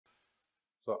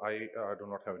So I do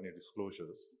not have any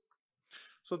disclosures.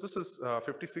 So this is a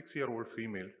 56-year-old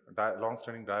female,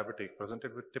 long-standing diabetic,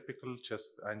 presented with typical chest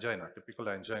angina,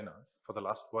 for the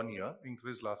last 1 year,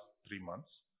 increased last 3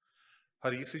 months.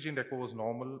 Her ECG and echo was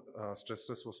normal, stress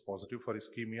test was positive for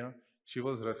ischemia. She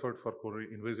was referred for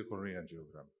invasive coronary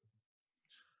angiogram.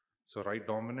 So right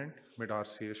dominant, mid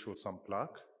RCA shows some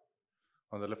plaque.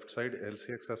 On the left side,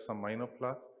 LCX has some minor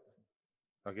plaque.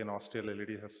 Again, ostial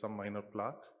LED has some minor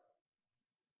plaque.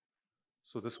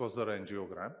 So this was the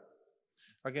angiogram.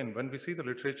 Again, when we see the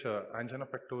literature, angina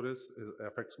pectoris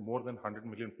affects more than 100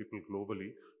 million people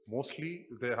globally. Mostly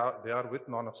they are with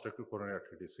non-obstructive coronary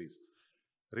artery disease.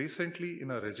 Recently,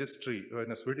 in a registry,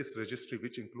 in a Swedish registry,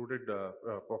 which included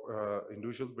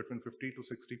individuals between 50 to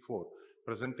 64,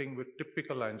 presenting with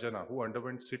typical angina who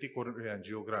underwent CT coronary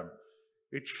angiogram,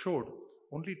 it showed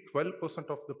only 12%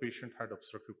 of the patient had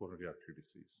obstructive coronary artery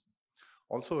disease.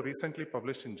 Also, recently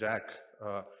published in JACC,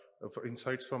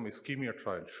 insights from ischemia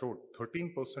trial showed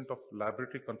 13% of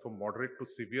laboratory confirmed moderate to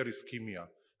severe ischemia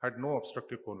had no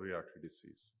obstructive coronary artery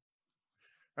disease.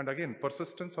 And again,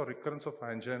 persistence or recurrence of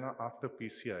angina after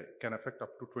PCI can affect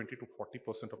up to 20 to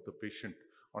 40% of the patient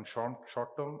on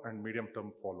short-term and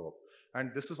medium-term follow-up.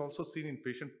 And this is also seen in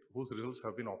patients whose results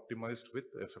have been optimized with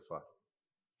FFR.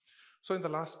 So in the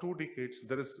last 2 decades,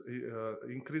 there is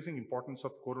increasing importance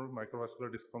of coronary microvascular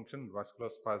dysfunction and vascular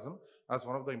spasm as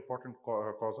one of the important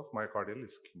cause of myocardial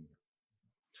ischemia.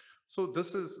 So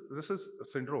this is a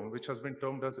syndrome which has been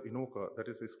termed as INOCA, that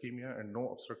is ischemia and no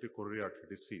obstructive coronary artery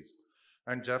disease.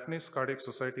 And Japanese Cardiac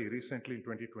Society recently in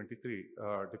 2023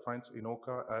 defines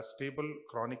INOCA as stable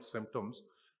chronic symptoms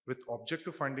with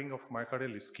objective finding of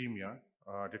myocardial ischemia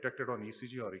detected on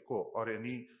ECG or echo or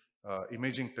any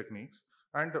imaging techniques,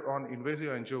 and on invasive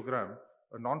angiogram,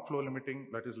 non-flow limiting,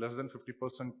 that is less than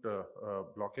 50%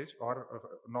 blockage or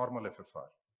normal FFR.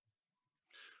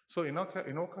 So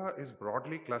INOCA is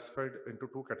broadly classified into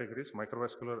 2 categories,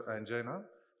 microvascular angina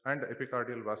and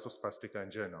epicardial vasospastic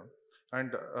angina.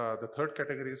 And the third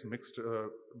category is mixed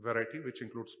variety, which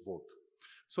includes both.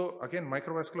 So again,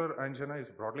 microvascular angina is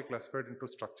broadly classified into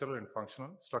structural and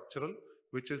functional. Structural,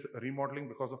 which is remodeling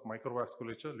because of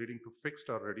microvasculature leading to fixed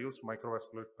or reduced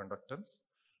microvascular conductance,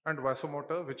 and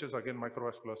vasomotor, which is again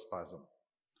microvascular spasm.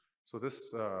 So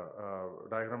this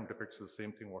diagram depicts the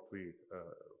same thing what we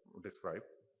described.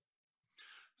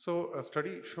 So a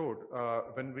study showed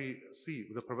when we see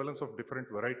the prevalence of different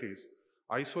varieties,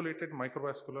 isolated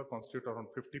microvascular constitute around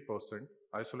 50%,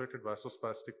 isolated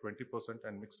vasospastic 20%,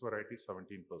 and mixed variety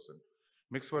 17%.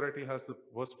 Mixed variety has the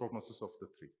worst prognosis of the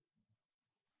 3.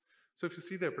 So if you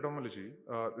see the epidemiology,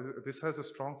 this has a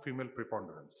strong female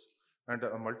preponderance. And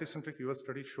a multicentric US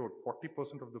study showed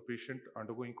 40% of the patient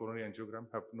undergoing coronary angiogram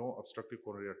have no obstructive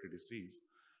coronary artery disease.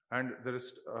 And there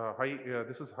is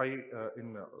this is high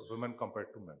in women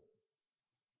compared to men.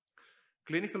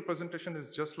 Clinical presentation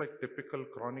is just like typical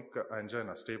chronic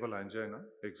angina, stable angina,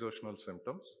 exertional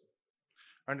symptoms.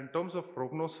 And in terms of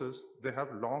prognosis, they have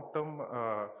long-term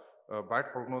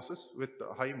bad prognosis with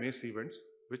high MACE events,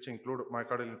 which include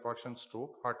myocardial infarction,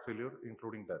 stroke, heart failure,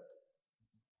 including death.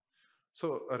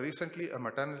 So recently a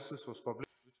meta-analysis was published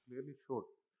which clearly showed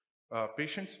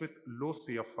patients with low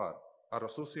CFR are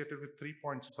associated with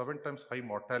 3.7 times high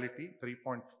mortality,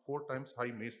 3.4 times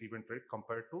high MACE event rate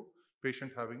compared to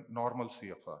patient having normal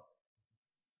CFR.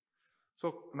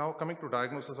 So now coming to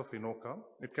diagnosis of INOCA,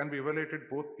 it can be evaluated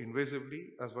both invasively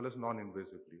as well as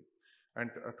non-invasively. And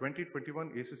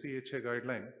 2021 ACC/AHA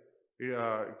guideline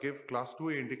gave class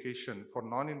 2A indication for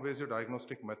non-invasive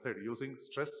diagnostic method using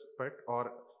stress PET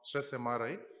or stress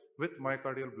MRI with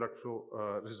myocardial blood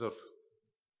flow reserve.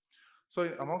 So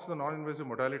amongst the non-invasive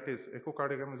modalities,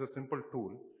 echocardiogram is a simple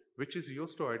tool which is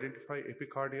used to identify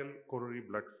epicardial coronary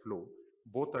blood flow,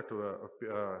 both at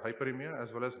hyperemia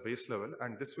as well as base level,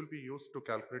 and this will be used to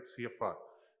calculate CFR.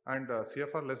 And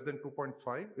CFR less than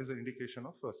 2.5 is an indication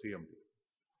of CMD.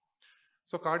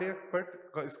 So cardiac PET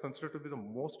is considered to be the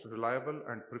most reliable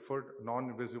and preferred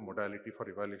non-invasive modality for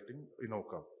evaluating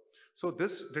INOCA. So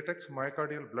this detects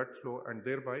myocardial blood flow and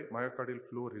thereby myocardial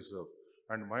flow reserve.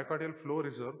 And myocardial flow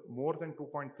reserve more than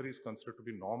 2.3 is considered to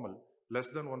be normal,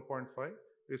 less than 1.5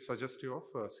 is suggestive of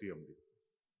CMD.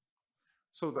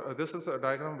 So this is a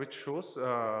diagram which shows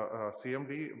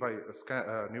CMD by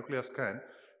nuclear scan.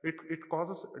 It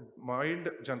causes mild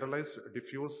generalized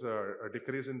diffuse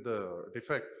decrease in the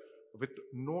defect with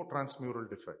no transmural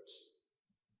defects.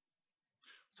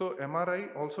 So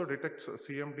MRI also detects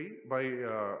CMD by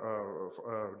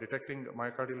detecting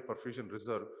myocardial perfusion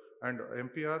reserve, and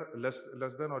MPR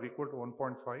less than or equal to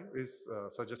 1.5 is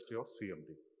suggestive of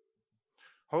CMD.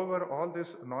 However, all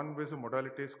these non-invasive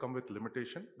modalities come with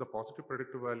limitation. The positive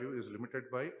predictive value is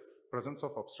limited by presence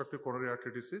of obstructive coronary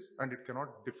artery disease, and it cannot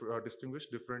distinguish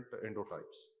different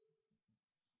endotypes.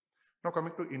 Now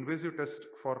coming to invasive test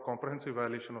for comprehensive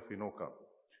evaluation of INOCA.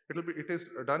 It is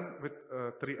done with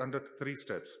under three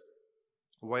steps: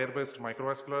 wire-based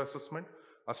microvascular assessment,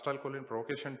 acetylcholine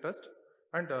provocation test,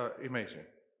 and imaging.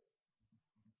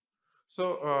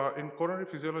 So in coronary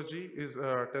physiology,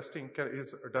 testing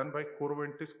is done by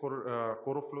Coroventis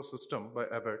Coroflow system by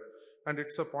Ahmed, and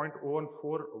it's a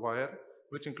 0.014 wire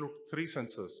which include three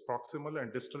sensors: proximal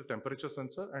and distal temperature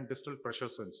sensor and distal pressure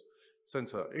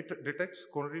sensor. It detects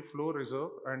coronary flow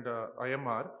reserve and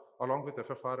IMR along with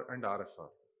FFR and RFR.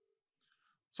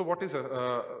 So what is a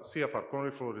CFR,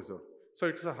 coronary flow reserve? So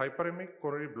it's a hyperemic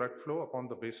coronary blood flow upon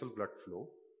the basal blood flow.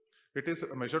 It is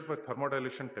measured by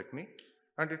thermodilation technique,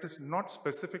 and it is not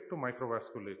specific to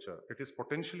microvasculature. It is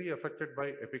potentially affected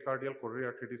by epicardial coronary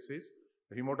artery disease,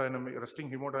 resting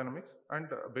hemodynamics, and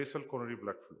basal coronary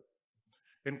blood flow.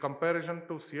 In comparison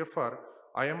to CFR,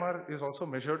 IMR is also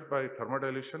measured by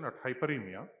thermodilation at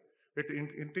hyperemia. It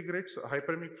integrates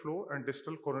hyperemic flow and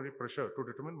distal coronary pressure to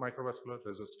determine microvascular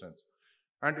resistance.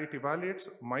 And it evaluates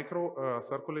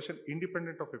circulation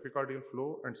independent of epicardial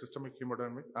flow and systemic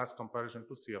hemodynamic as comparison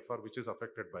to CFR, which is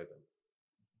affected by them.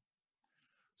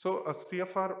 So a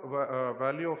CFR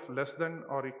value of less than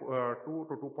or equal 2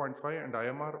 to 2.5 and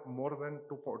IMR more than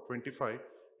 2.25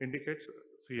 indicates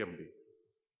CMD.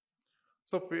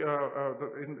 So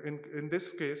in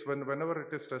this case, whenever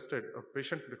it is tested, a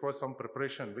patient requires some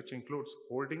preparation, which includes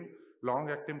holding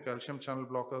long-acting calcium channel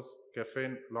blockers,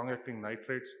 caffeine, long-acting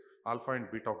nitrates, alpha and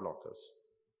beta blockers.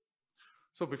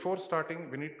 So before starting,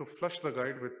 we need to flush the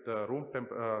guide with room temp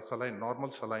saline,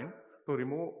 normal saline, to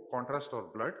remove contrast or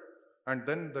blood, and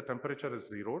then the temperature is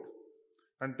zeroed.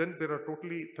 And then there are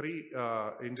totally three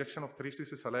injection of 3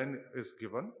 cc saline is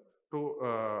given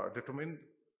to determine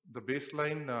the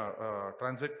baseline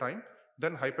transit time.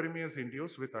 Then hyperemia is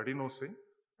induced with adenosine,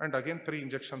 and again 3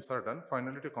 injections are done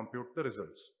finally to compute the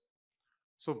results.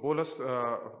 So bolus,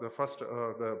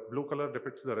 the blue color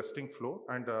depicts the resting flow,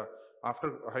 and after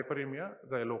hyperemia,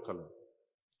 the yellow color.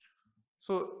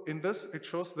 So in this, it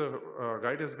shows the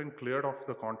guide has been cleared of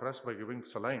the contrast by giving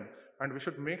saline, and we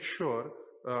should make sure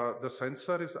the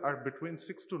sensor is at between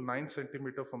 6 to 9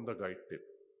 centimeter from the guide tip.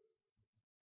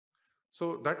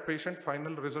 So that patient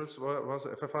final results was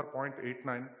FFR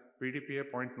 0.89,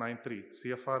 PDPA 0.93,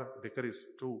 CFR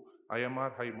decreased 2,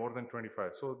 IMR high more than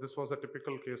 25. So this was a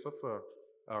typical case of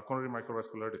coronary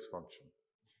microvascular dysfunction.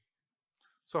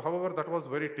 So however, that was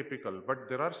very typical, but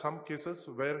there are some cases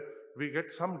where we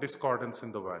get some discordance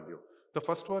in the value. The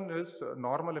first one is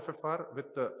normal FFR with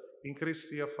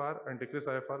increased CFR and decreased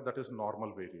IFR, that is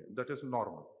normal variant, that is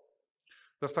normal.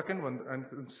 The second one, and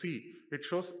in C, it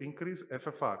shows increased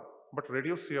FFR, but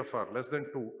reduced CFR less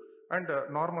than 2, and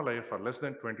normal IFR less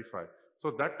than 25.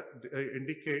 So that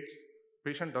indicates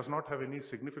patient does not have any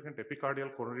significant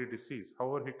epicardial coronary disease.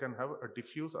 However, he can have a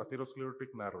diffuse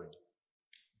atherosclerotic narrowing.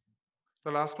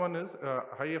 The last one is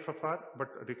high FFR,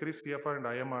 but decreased CFR and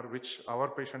IMR, which our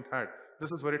patient had.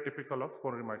 This is very typical of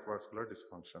coronary microvascular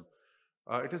dysfunction.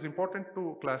 It is important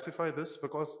to classify this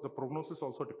because the prognosis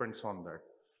also depends on that.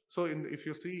 So if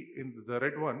you see in the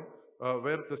red one,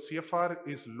 where the CFR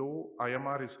is low,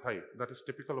 IMR is high, that is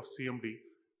typical of CMD,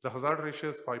 the hazard ratio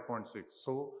is 5.6.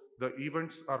 So the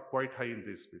events are quite high in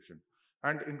this patient.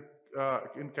 And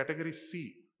in category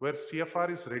C, where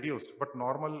CFR is reduced, but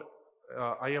normal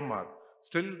IMR,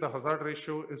 still the hazard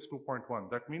ratio is 2.1.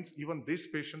 That means even these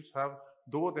patients have,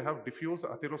 though they have diffuse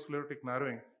atherosclerotic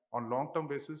narrowing, on long-term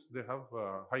basis, they have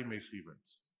high MACE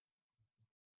events.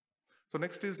 So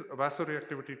next is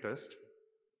vasoreactivity test.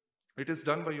 It is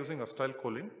done by using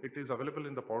acetylcholine. It is available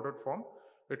in the powdered form.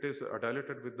 It is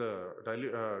diluted with the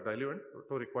diluent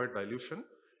to required dilution.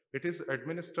 It is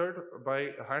administered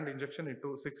by hand injection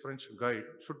into 6 French guide.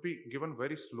 Should be given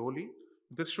very slowly.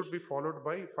 This should be followed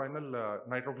by final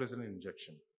nitroglycerin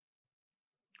injection.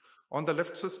 On the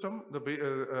left system,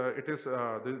 this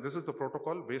is the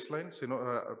protocol. Baseline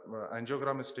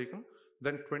angiogram is taken.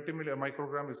 Then 20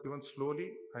 microgram is given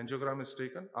slowly. Angiogram is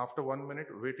taken. After 1 minute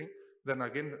waiting, then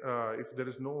again, if there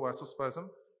is no vasospasm,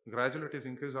 gradually it is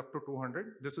increased up to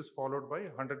 200. This is followed by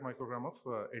 100 microgram of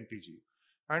NTG.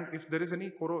 And if there is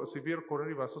any severe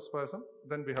coronary vasospasm,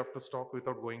 then we have to stop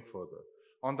without going further.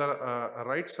 On the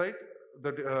right side,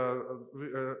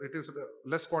 it is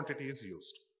less quantity is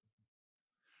used.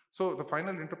 So the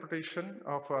final interpretation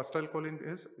of acetylcholine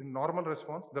is in normal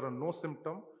response, there are no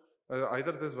symptom,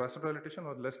 either there is vasodilatation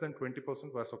or less than 20%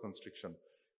 vasoconstriction.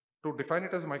 To define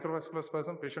it as microvascular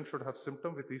spasm, patient should have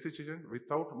symptom with ECG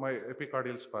without my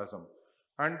epicardial spasm.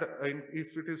 And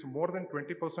if it is more than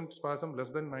 20% spasm, less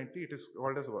than 90, it is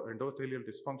called as endothelial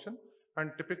dysfunction.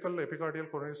 And typical epicardial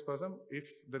coronary spasm if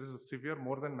there is a severe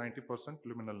more than 90%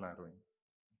 luminal narrowing.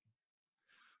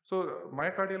 So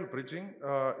myocardial bridging,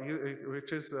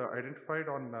 which is identified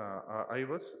on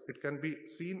IVUS, it can be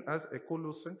seen as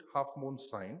echolucent half moon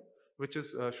sign, which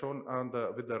is shown on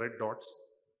with the red dots.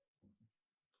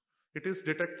 It is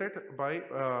detected by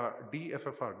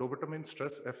DFFR, dobutamine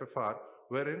stress FFR,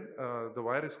 wherein the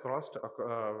wire is crossed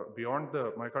beyond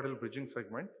the myocardial bridging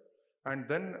segment, and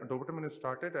then dobutamine is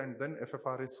started, and then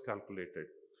FFR is calculated.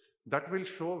 That will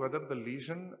show whether the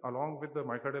lesion along with the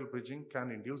myocardial bridging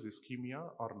can induce ischemia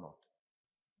or not.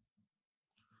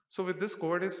 So with this,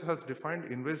 Covadis has defined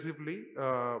invasively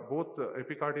both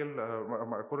epicardial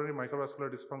coronary microvascular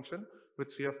dysfunction with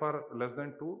CFR less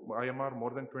than 2, IMR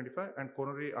more than 25, and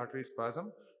coronary artery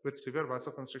spasm with severe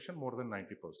vasoconstriction more than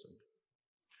 90%.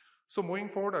 So moving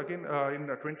forward, again in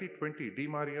 2020, Di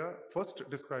Maria first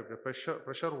described a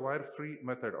pressure wire-free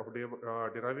method of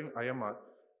deriving IMR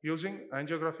using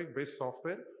angiographic-based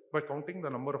software by counting the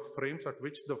number of frames at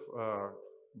which the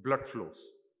blood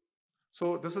flows.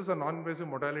 So this is a non-invasive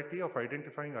modality of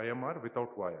identifying IMR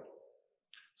without wire.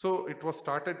 So it was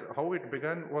started, how it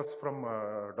began was from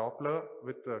Doppler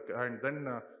with, and then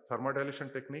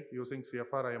thermodilution technique using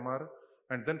CFR IMR,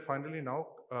 and then finally now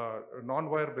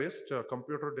non-wire based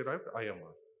computer-derived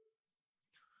IMR.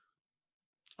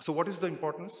 So what is the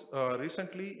importance?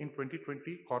 Recently in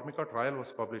 2020, Cormica trial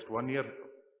was published, 1 year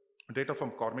data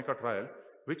from Cormica trial,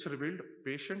 which revealed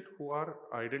patients who are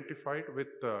identified with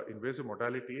invasive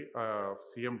modality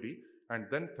CMD, and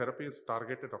then therapy is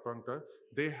targeted according to,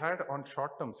 they had on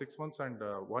short term 6 months and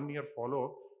 1 year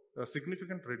follow-up a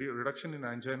significant reduction in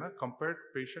angina compared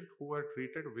to patients who were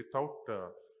treated without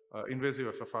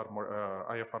invasive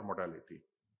IFR modality.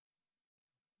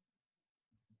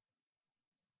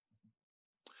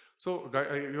 So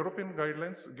European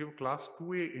guidelines give class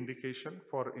 2A indication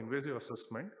for invasive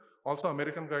assessment. Also,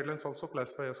 American guidelines also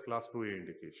classify as class 2A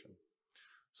indication.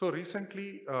 So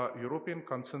recently, European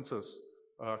consensus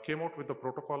came out with the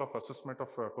protocol of assessment of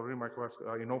coronary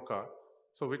microvascular INOCA,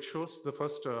 so which shows the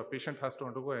first patient has to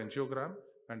undergo angiogram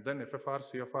and then FFR,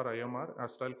 CFR, IMR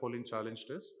as acetylcholine challenge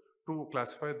test to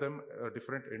classify them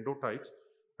different endotypes.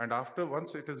 And after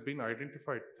once it has been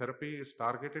identified, therapy is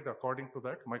targeted according to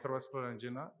that. Microvascular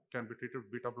angina can be treated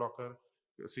with beta blocker,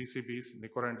 CCBs,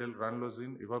 nicorandil,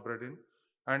 ranolazine, ivabradine,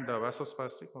 and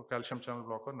vasospastic or calcium channel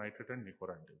blocker, nitrate and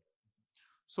nicorandil.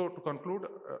 So to conclude,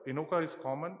 INOCA is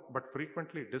common but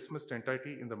frequently dismissed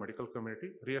entity in the medical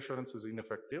community. Reassurance is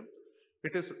ineffective.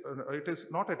 It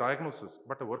is not a diagnosis,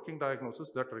 but a working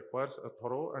diagnosis that requires a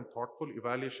thorough and thoughtful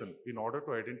evaluation in order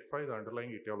to identify the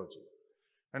underlying etiology.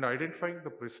 And identifying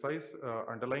the precise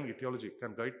underlying etiology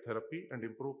can guide therapy and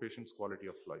improve patients' quality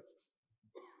of life.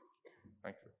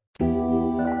 Thank you.